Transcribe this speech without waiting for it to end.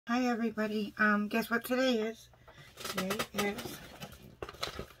Hi everybody. Guess what today is? Today is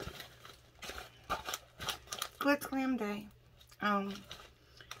GlitzGlam Day.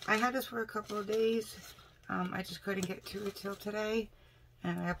 I had this for a couple of days. I just couldn't get to it till today,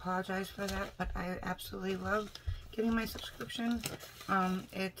 and I apologize for that, but I absolutely love getting my subscription.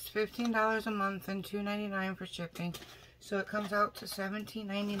 It's $15 a month and $2.99 for shipping, so it comes out to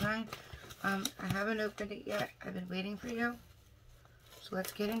 $17.99. I haven't opened it yet. I've been waiting for you. So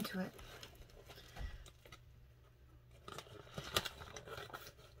let's get into it.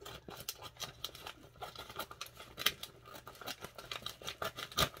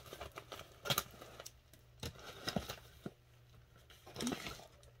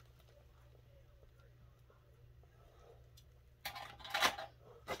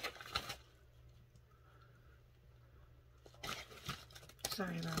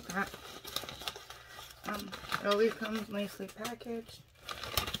 Sorry about that. It always comes nicely packaged.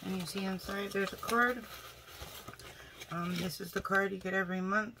 And you see inside there's a card. This is the card you get every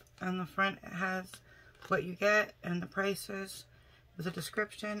month. On the front it has what you get and the prices with a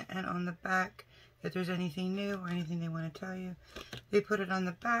description, and on the back if there's anything new or anything they want to tell you. They put it on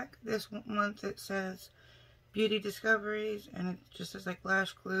the back. This month it says Beauty Discoveries, and it just says like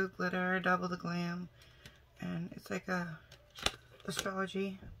lash glue, glitter, double the glam, and it's like a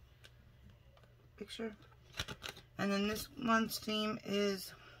astrology picture. And then this month's theme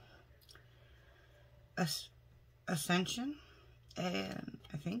is Ascension, and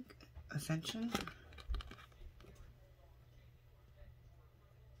I think Ascension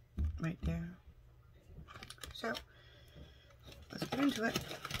right there. So let's get into it.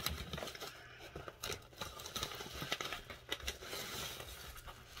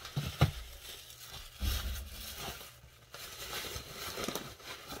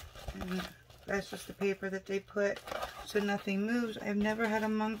 And that's just the paper that they put so nothing moves. I've never had a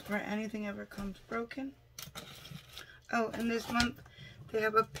month where anything ever comes broken. Oh, and this month they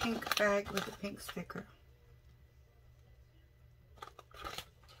have a pink bag with a pink sticker.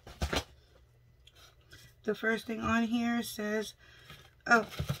 The first thing on here says, oh,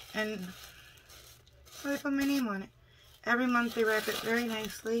 and they put my name on it. Every month they wrap it very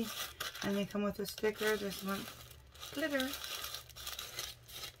nicely, and they come with a sticker. This month, glitter.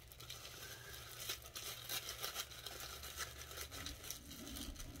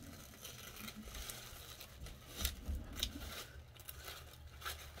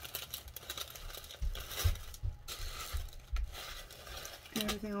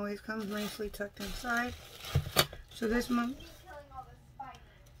 Everything always comes nicely tucked inside. So this month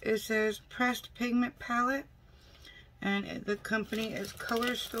it says Pressed Pigment Palette, and the company is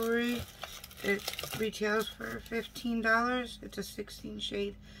Color Story. It retails for $15. It's a 16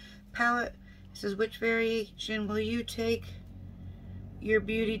 shade palette. It says, which variation will you take your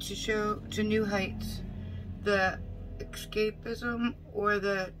beauty to new heights? The Escapism or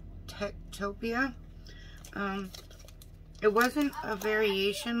the Techtopia? It wasn't a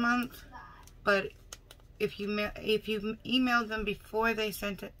variation month, but if you email them before they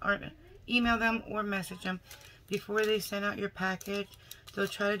sent it, or email them or message them before they send out your package, they'll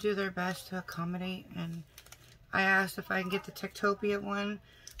try to do their best to accommodate. And I asked if I can get the Techtopia one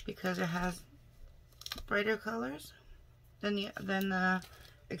because it has brighter colors than the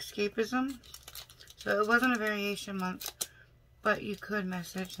Escapism. So it wasn't a variation month, but you could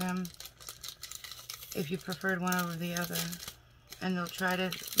message them if you preferred one over the other, and they'll try to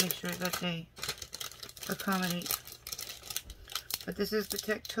make sure that they accommodate. But this is the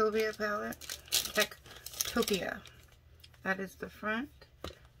Techtopia palette. Techtopia. That is the front.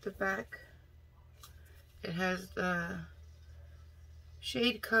 The back, it has the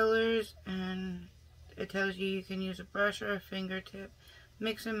shade colors, and it tells you can use a brush or a fingertip,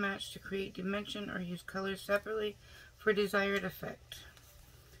 mix and match to create dimension, or use colors separately for desired effect.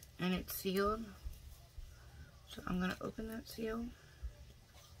 And it's sealed. So I'm going to open that seal.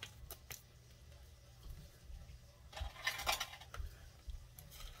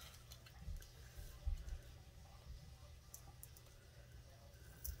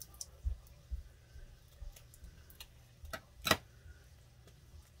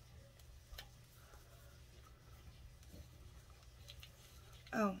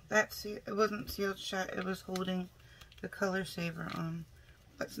 Oh, it wasn't sealed shut. It was holding the color saver on.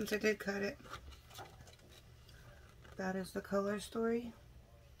 But since I did cut it, that is the Color Story.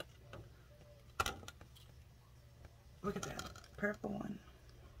 Look at that purple one.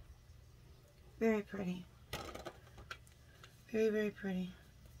 Very pretty. Very, very pretty.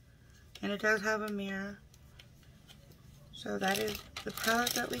 And it does have a mirror. So that is the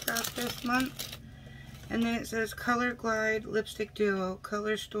palette that we got this month. And then it says Color Glide Lipstick Duo,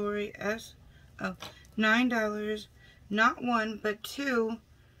 Color Story S. Oh, $9. Not one, but two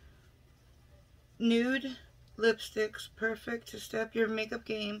nude lipsticks, perfect to step your makeup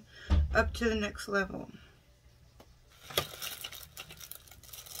game up to the next level.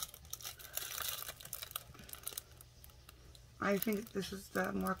 I think this is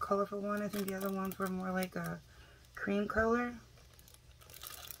the more colorful one. I think the other ones were more like a cream color.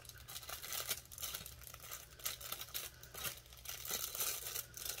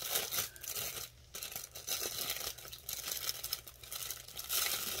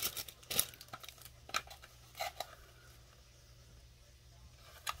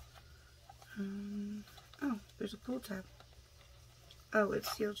 Oh, there's a pull tab. Oh,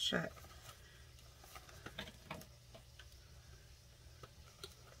 it's sealed shut.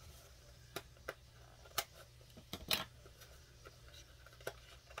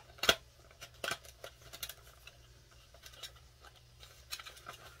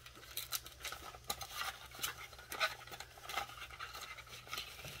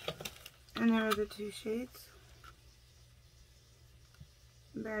 And there are the two shades.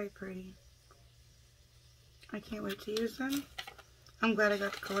 Very pretty. I can't wait to use them. I'm glad I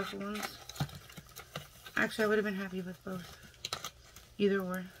got the colorful ones. Actually, I would have been happy with both. Either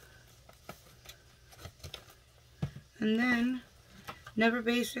or. And then, Never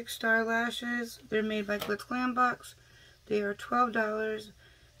Basic Star Lashes. They're made by GlitzGlamBox. They are $12.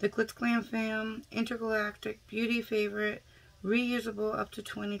 The GlitzGlam Fam Intergalactic Beauty Favorite. Reusable up to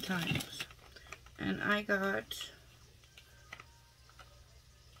 20 times. And I got...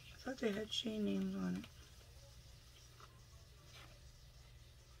 I thought they had shade names on it.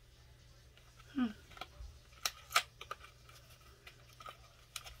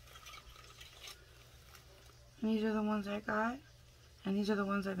 And these are the ones I got. And these are the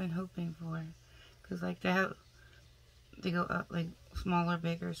ones I've been hoping for. Because like they go up like smaller,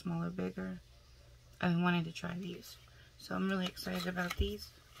 bigger, smaller, bigger. I've been wanting to try these. So I'm really excited about these.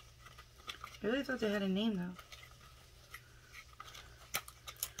 I really thought they had a name though.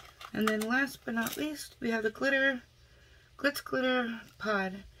 And then last but not least, we have the Glitz Glitter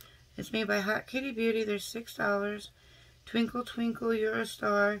Pod. It's made by Hot Kitty Beauty. They're $6. Twinkle Twinkle, You're a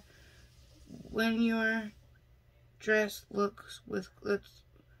Star. When your dress looks with glitz,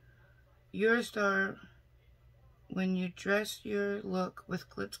 you're a star. When you dress your look with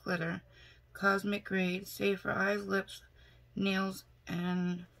glitz glitter. Cosmic grade, safe for eyes, lips, nails,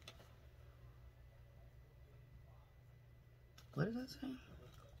 and... what does that say?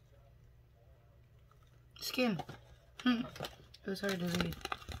 Skin. It was hard to read.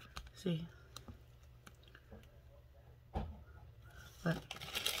 See. But,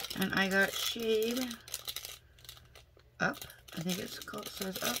 and I got shade Up. I think it's called, it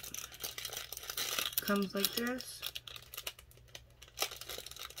says Up. Comes like this.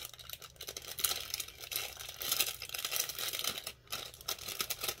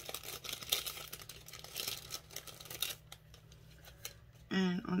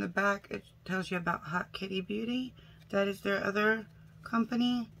 And on the back, it tells you about Hot Kitty Beauty. That is their other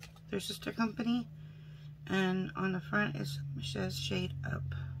company, their sister company. And on the front, it says Shade Up.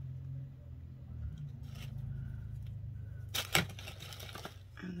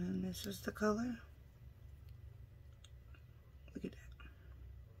 And then this is the color. Look at that.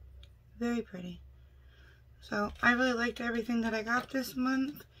 Very pretty. So, I really liked everything that I got this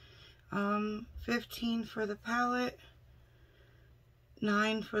month. $15 for the palette.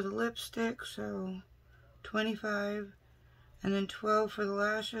 $9 for the lipstick, so $25, and then $12 for the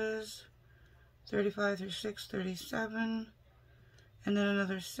lashes, $35 through $6, $37, and then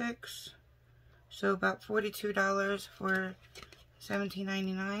another $6, so about $42 for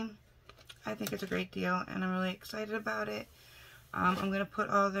 $17.99. I think it's a great deal, and I'm really excited about it. I'm going to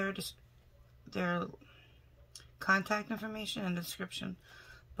put all their contact information in the description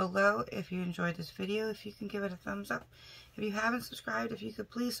below. If you enjoyed this video, if you can give it a thumbs up. If you haven't subscribed, if you could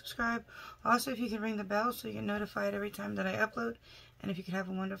please subscribe. Also, if you can ring the bell so you get notified every time that I upload. And if you could have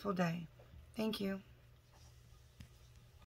a wonderful day. Thank you.